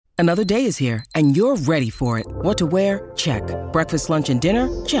Another day is here, and you're ready for it. What to wear? Check. Breakfast, lunch, and dinner?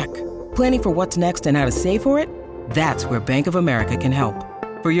 Check. Planning for what's next and how to save for it? That's where Bank of America can help.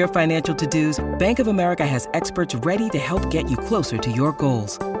 For your financial to-dos, Bank of America has experts ready to help get you closer to your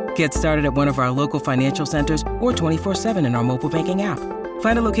goals. Get started at one of our local financial centers or 24/7 in our mobile banking app.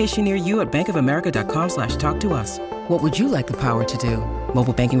 Find a location near you at bankofamerica.com/talktous. What would you like the power to do?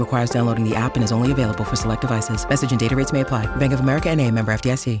 Mobile banking requires downloading the app and is only available for select devices. Message and data rates may apply. Bank of America N.A., member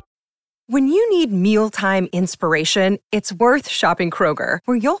FDIC. When you need mealtime inspiration, it's worth shopping Kroger,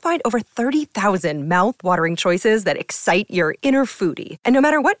 where you'll find over 30,000 mouth-watering choices that excite your inner foodie. And no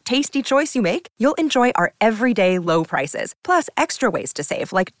matter what tasty choice you make, you'll enjoy our everyday low prices, plus extra ways to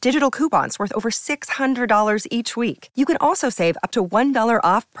save, like digital coupons worth over $600 each week. You can also save up to $1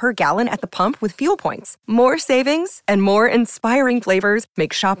 off per gallon at the pump with fuel points. More savings and more inspiring flavors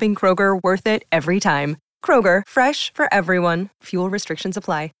make shopping Kroger worth it every time. Kroger, fresh for everyone. Fuel restrictions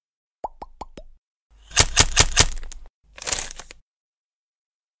apply.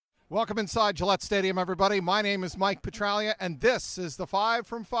 Welcome inside Gillette Stadium, everybody. My name is Mike Petralia, and this is the 5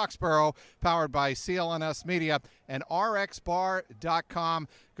 from Foxboro, powered by CLNS Media and rxbar.com.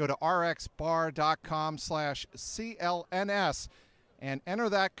 Go to rxbar.com/CLNS and enter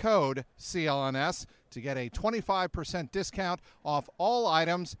that code CLNS to get a 25% discount off all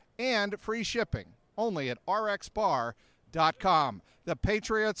items and free shipping, only at rxbar.com. The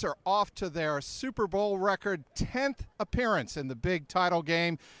Patriots are off to their Super Bowl record 10th appearance in the big title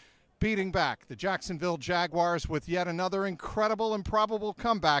game, beating back the Jacksonville Jaguars with yet another incredible, improbable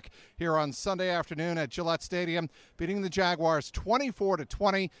comeback here on Sunday afternoon at Gillette Stadium, beating the Jaguars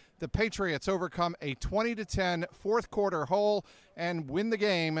 24-20. The Patriots overcome a 20-10 fourth quarter hole and win the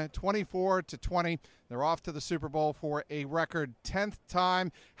game 24-20. They're off to the Super Bowl for a record 10th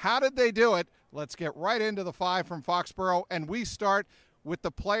time. How did they do it? Let's get right into the 5 from Foxboro, and we start with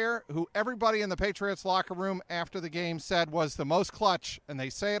the player who everybody in the Patriots locker room after the game said was the most clutch, and they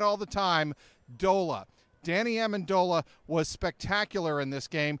say it all the time, Dola. Danny Amendola was spectacular in this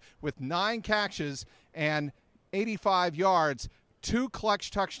game with 9 catches and 85 yards, 2 clutch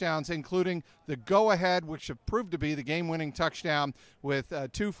touchdowns, including the go-ahead, which proved to be the game-winning touchdown with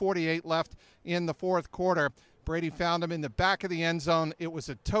 2:48 left in the fourth quarter. Brady found him in the back of the end zone. It was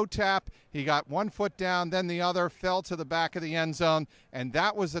a toe tap. He got one foot down, then the other, fell to the back of the end zone, and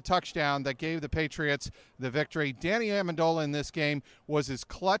that was the touchdown that gave the Patriots the victory. Danny Amendola in this game was as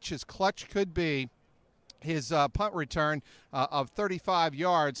clutch could be. His punt return of 35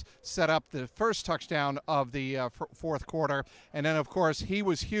 yards set up the first touchdown of the fourth quarter. And then, of course, he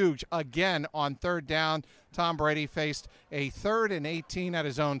was huge again on third down. Tom Brady faced a 3rd and 18 at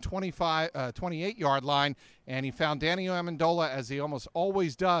his own 28-yard line, and he found Danny Amendola, as he almost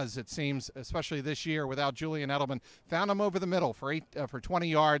always does, it seems, especially this year without Julian Edelman. Found him over the middle for 20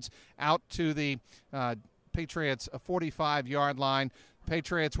 yards out to the Patriots' 45-yard line.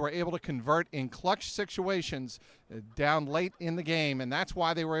 Patriots were able to convert in clutch situations down late in the game, and that's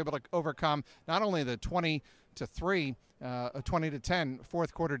why they were able to overcome not only the 20-10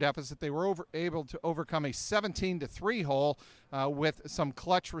 fourth quarter deficit, they were able to overcome a 17-3 hole with some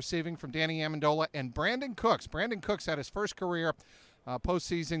clutch receiving from Danny Amendola and Brandon Cooks. Brandon Cooks had his first career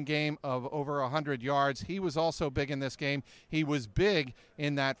postseason game of over 100 yards. He was also big in this game. He was big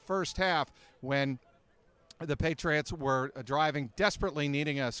in that first half when the Patriots were driving, desperately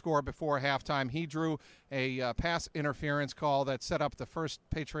needing a score before halftime. He drew a pass interference call that set up the first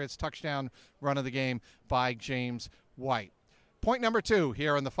Patriots touchdown run of the game by James White. Point number 2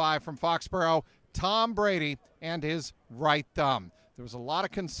 here in the 5 from Foxboro, Tom Brady and his right thumb. There was a lot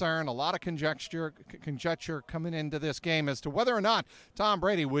of concern, a lot of conjecture coming into this game as to whether or not Tom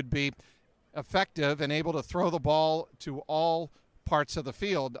Brady would be effective and able to throw the ball to all parts of the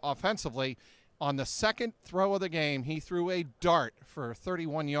field offensively. On the second throw of the game, he threw a dart for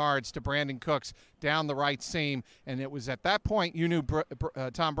 31 yards to Brandon Cooks down the right seam, and it was at that point you knew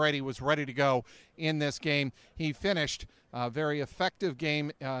Tom Brady was ready to go in this game. He finished a very effective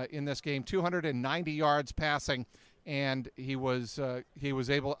game in this game, 290 yards passing, and he was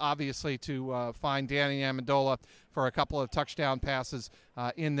able, obviously, to find Danny Amendola for a couple of touchdown passes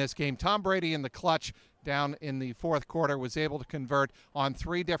in this game. Tom Brady in the clutch down in the fourth quarter was able to convert on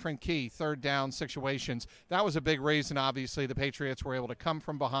 3 different key third down situations. That was a big reason, obviously, the Patriots were able to come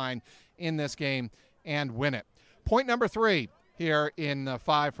from behind in this game and win it. Point number 3 here in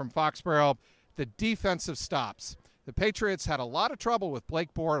 5 from Foxboro, the defensive stops. The Patriots had a lot of trouble with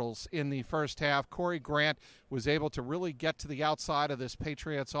Blake Bortles in the first half. Corey Grant was able to really get to the outside of this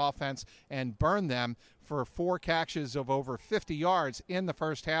Patriots offense and burn them for 4 catches of over 50 yards in the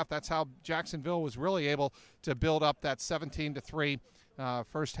first half. That's how Jacksonville was really able to build up that 17-3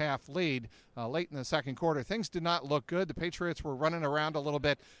 first half lead late in the second quarter. Things did not look good. The Patriots were running around a little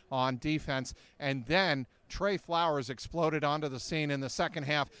bit on defense, and then Trey Flowers exploded onto the scene in the second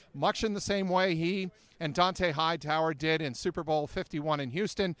half, much in the same way he and Dante Hightower did in Super Bowl 51 in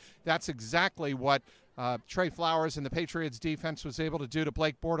Houston. That's exactly what Trey Flowers and the Patriots defense was able to do to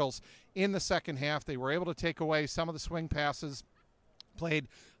Blake Bortles in the second half. They were able to take away some of the swing passes, played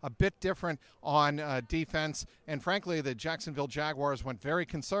a bit different on defense, and frankly the Jacksonville Jaguars went very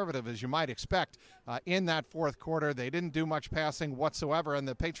conservative, as you might expect, in that fourth quarter. They didn't do much passing whatsoever, and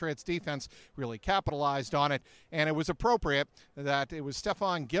the Patriots defense really capitalized on it, and it was appropriate that it was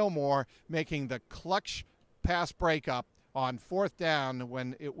Stephon Gilmore making the clutch pass breakup on fourth down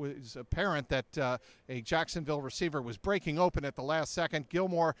when it was apparent that a Jacksonville receiver was breaking open at the last second.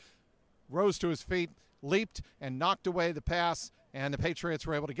 Gilmore rose to his feet, leaped, and knocked away the pass, and the Patriots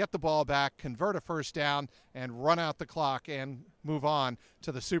were able to get the ball back, convert a first down, and run out the clock and move on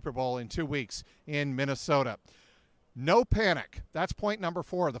to the Super Bowl in 2 weeks in Minnesota. No panic. That's point number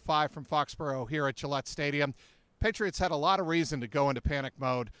 4 of the 5 from Foxboro here at Gillette Stadium. Patriots had a lot of reason to go into panic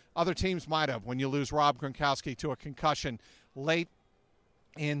mode. Other teams might have when you lose Rob Gronkowski to a concussion late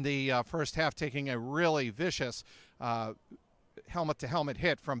in the first half, taking a really vicious helmet-to-helmet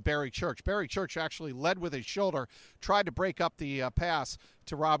hit from Barry Church. Barry Church actually led with his shoulder, tried to break up the pass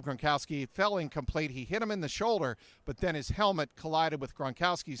to Rob Gronkowski. It fell incomplete. He hit him in the shoulder, but then his helmet collided with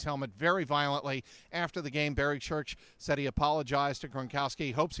Gronkowski's helmet very violently. After the game, Barry Church said he apologized to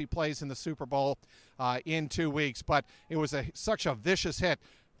Gronkowski, hopes he plays in the Super Bowl in 2 weeks, but it was such a vicious hit.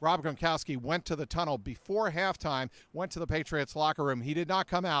 Rob Gronkowski went to the tunnel before halftime, went to the Patriots locker room. He did not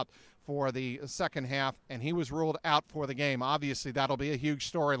come out for the second half, and he was ruled out for the game. Obviously, that'll be a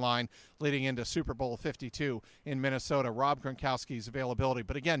huge storyline leading into Super Bowl 52 in Minnesota, Rob Gronkowski's availability.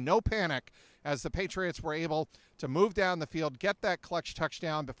 But again, no panic as the Patriots were able to move down the field, get that clutch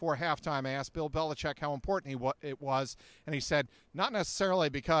touchdown before halftime. I asked Bill Belichick how important it was, and he said, not necessarily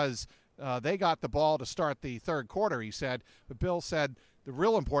because they got the ball to start the third quarter, he said, but Bill said, the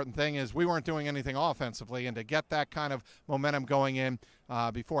real important thing is we weren't doing anything offensively, and to get that kind of momentum going in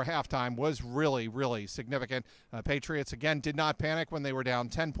before halftime was really, really significant. Patriots, again, did not panic when they were down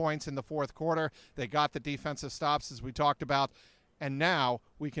 10 points in the fourth quarter. They got the defensive stops, as we talked about, and now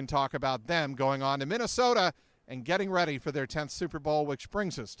we can talk about them going on to Minnesota and getting ready for their 10th Super Bowl, which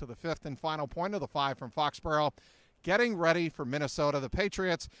brings us to the 5th and final point of the 5 from Foxboro. Getting ready for Minnesota. The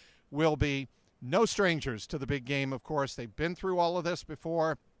Patriots will be no strangers to the big game, of course. They've been through all of this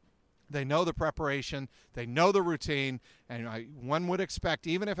before. They know the preparation. They know the routine. And one would expect,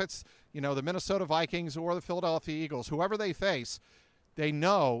 even if it's, the Minnesota Vikings or the Philadelphia Eagles, whoever they face, they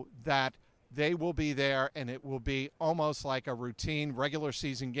know that they will be there, and it will be almost like a routine regular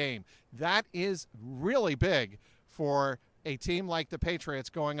season game. That is really big for a team like the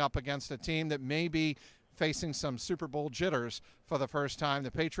Patriots going up against a team that may be facing some Super Bowl jitters for the first time.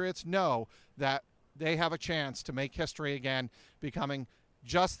 The Patriots know that they have a chance to make history again, becoming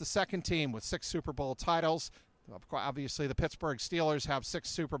just the second team with 6 Super Bowl titles. Obviously, the Pittsburgh Steelers have 6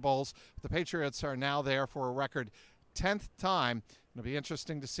 Super Bowls. The Patriots are now there for a record 10th time. It'll be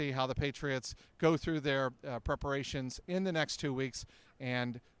interesting to see how the Patriots go through their preparations in the next 2 weeks,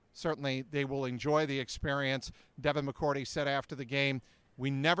 and certainly they will enjoy the experience. Devin McCourty said after the game, "We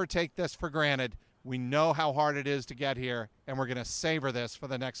never take this for granted. We know how hard it is to get here, and we're going to savor this for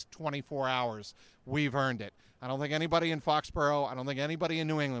the next 24 hours. We've earned it." I don't think anybody in Foxboro, I don't think anybody in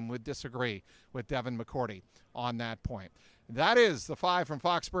New England would disagree with Devin McCourty on that point. That is the 5 from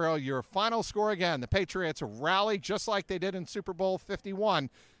Foxboro. Your final score again. The Patriots rally just like they did in Super Bowl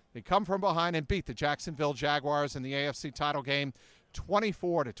 51. They come from behind and beat the Jacksonville Jaguars in the AFC title game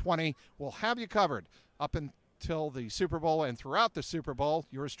 24-20. We'll have you covered up until the Super Bowl and throughout the Super Bowl.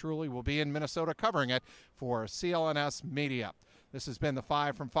 Yours truly will be in Minnesota covering it for CLNS Media. This has been the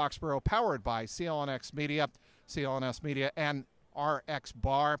 5 from Foxboro, powered by CLNS Media and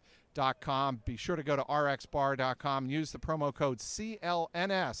RXBar.com. Be sure to go to RXBar.com. Use the promo code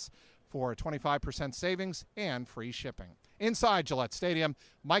CLNS for 25% savings and free shipping. Inside Gillette Stadium,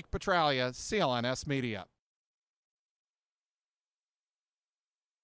 Mike Petralia, CLNS Media.